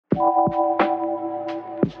Hi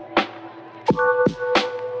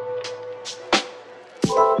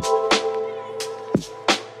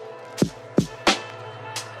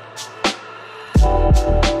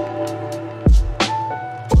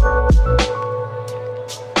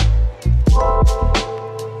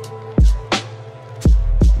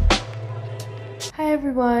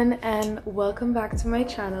everyone, and welcome back to my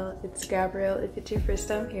channel. It's Gabrielle if it's your first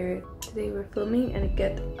time here. Today we're filming a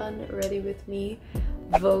Get Unready with me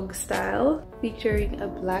Vogue style featuring a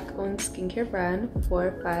black owned skincare brand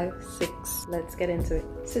 456. Let's get into it.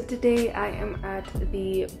 So today I am at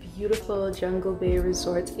the beautiful Jungle Bay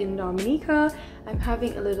Resort in Dominica. I'm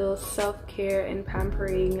having a little self-care and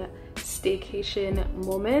pampering staycation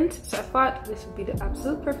moment, so I thought this would be the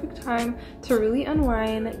absolute perfect time to really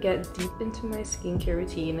unwind, get deep into my skincare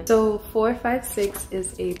routine. So 456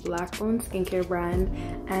 is a black owned skincare brand,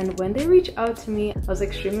 and when they reached out to me I was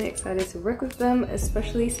extremely excited to work with them,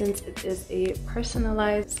 especially since it is a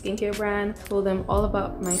personalized skincare brand. Told them all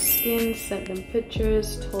about my skin, sent them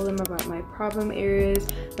pictures, told them about my problem areas.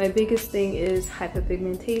 My biggest thing is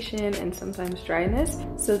hyperpigmentation and sometimes dryness,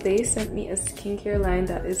 so they sent me a skincare line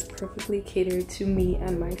that is perfectly catered to me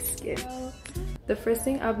and my skin. The first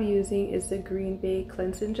thing I'll be using is the Green Bay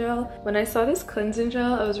cleansing gel. When I saw this cleansing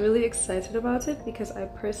gel, I was really excited about it because I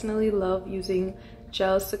personally love using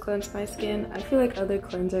gels to cleanse my skin. I feel like other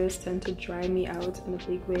cleansers tend to dry me out in a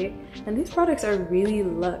big way, and these products are really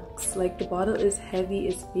luxe. Like, the bottle is heavy,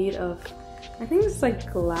 it's made of, I think it's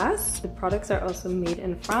like glass. The products are also made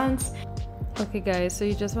in France. Okay guys, so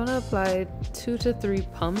you just want to apply 2 to 3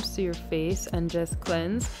 pumps to your face and just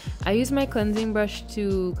cleanse. I use my cleansing brush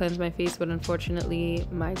to cleanse my face, but unfortunately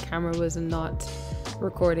my camera was not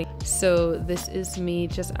recording. So this is me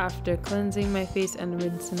just after cleansing my face and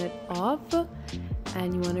rinsing it off.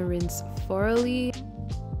 And you want to rinse thoroughly.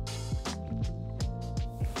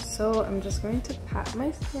 So I'm just going to pat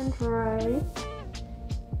my skin dry.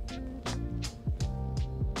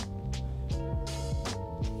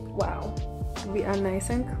 Wow. We are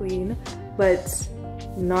nice and clean, but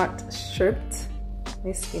not stripped.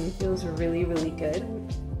 My skin feels really good.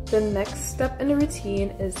 The next step in the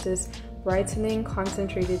routine is this brightening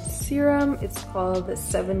concentrated serum. It's called the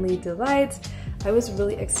 7 Delight. I was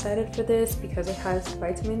really excited for this because it has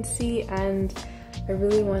vitamin C and I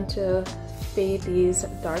really want to fade these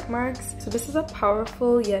dark marks. So this is a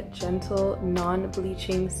powerful yet gentle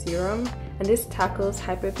non-bleaching serum, and this tackles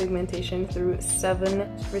hyperpigmentation through 7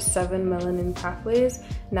 melanin pathways.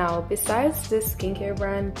 Now, besides this skincare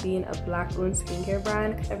brand being a black owned skincare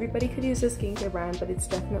brand, everybody could use this skincare brand, but it's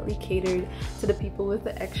definitely catered to the people with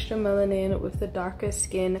the extra melanin, with the darker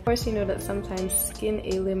skin. Of course, you know that sometimes skin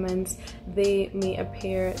ailments, they may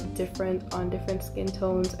appear different on different skin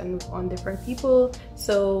tones and on different people.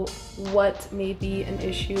 So what may be an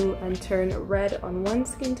issue and turn red on one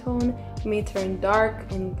skin tone may turn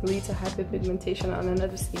dark and lead to hyperpigmentation on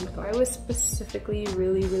another skin tone. I was specifically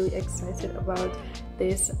really excited about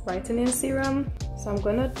this brightening serum, so I'm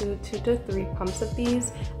gonna do 2 to 3 pumps of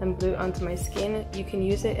these and glue it onto my skin. You can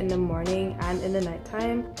use it in the morning and in the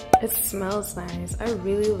nighttime. It smells nice. I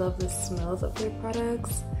really love the smells of their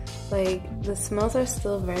products. Like, the smells are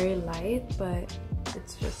still very light, but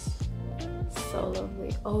it's just so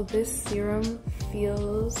lovely. Oh, this serum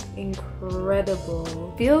feels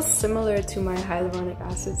incredible. Feels similar to my hyaluronic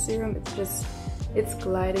acid serum. It's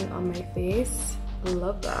gliding on my face.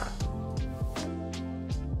 Love that.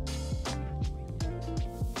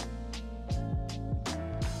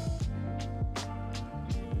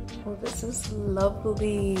 Oh, this is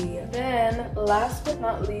lovely. Then, last but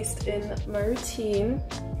not least in my routine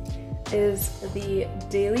is the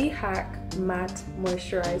Daily Hack Matte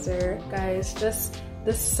Moisturizer. Guys,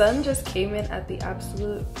 the sun just came in at the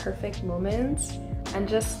absolute perfect moment, and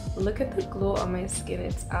just look at the glow on my skin.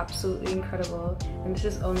 It's absolutely incredible, and this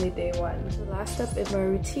is only day 1. The last step in my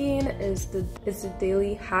routine is the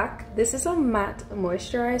Daily Hack. This is a matte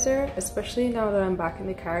moisturizer. Especially now that I'm back in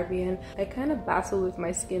the Caribbean, I kind of battle with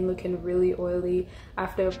my skin looking really oily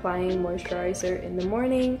after applying moisturizer in the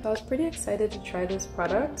morning. So I was pretty excited to try this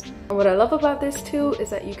product. And what I love about this too is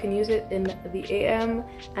that you can use it in the AM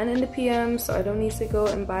and in the PM, so I don't need to go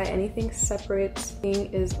and buy anything separate.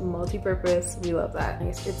 Thing is multi-purpose. We love that.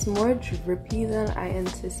 It's more drippy than I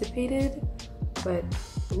anticipated, but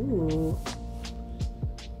ooh,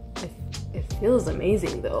 it feels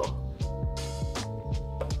amazing though.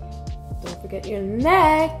 Don't forget your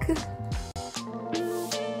neck.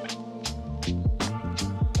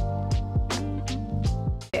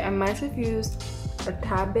 I might have used a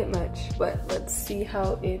tad bit much, but let's see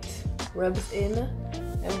how it rubs in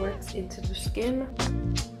and works into the skin.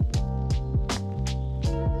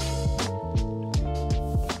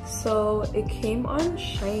 So it came on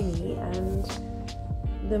shiny, and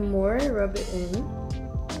the more I rub it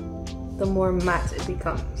in, the more matte it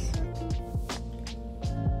becomes.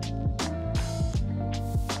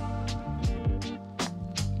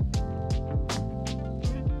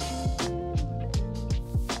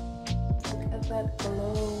 Look at that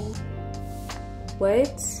glow.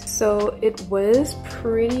 What? So it was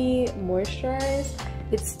pretty moisturized.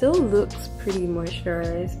 It still looks pretty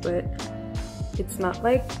moisturized, but it's not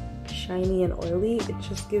like shiny and oily. It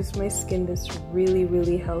just gives my skin this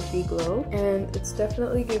really healthy glow, and it's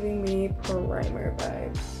definitely giving me primer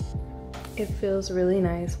vibes. It feels really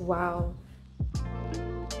nice. Wow.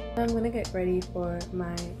 I'm gonna get ready for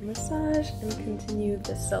my massage and continue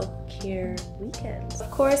the self-care weekend.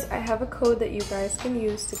 Of course, I have a code that you guys can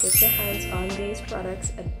use to get your hands on these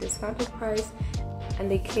products at a discounted price,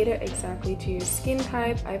 and they cater exactly to your skin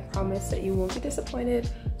type. I promise that you won't be disappointed.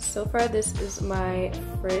 So far, this is my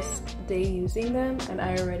first day using them, and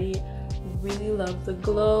I already really love the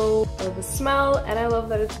glow, I love the smell, and I love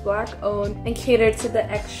that it's black owned and catered to the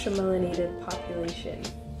extra melanated population.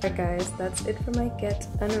 Alright guys, that's it for my Get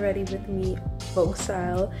Unready With Me Vogue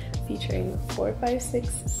style featuring 456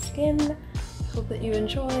 Skin. I hope that you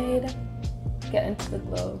enjoyed. Get into the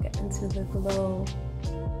glow, get into the glow.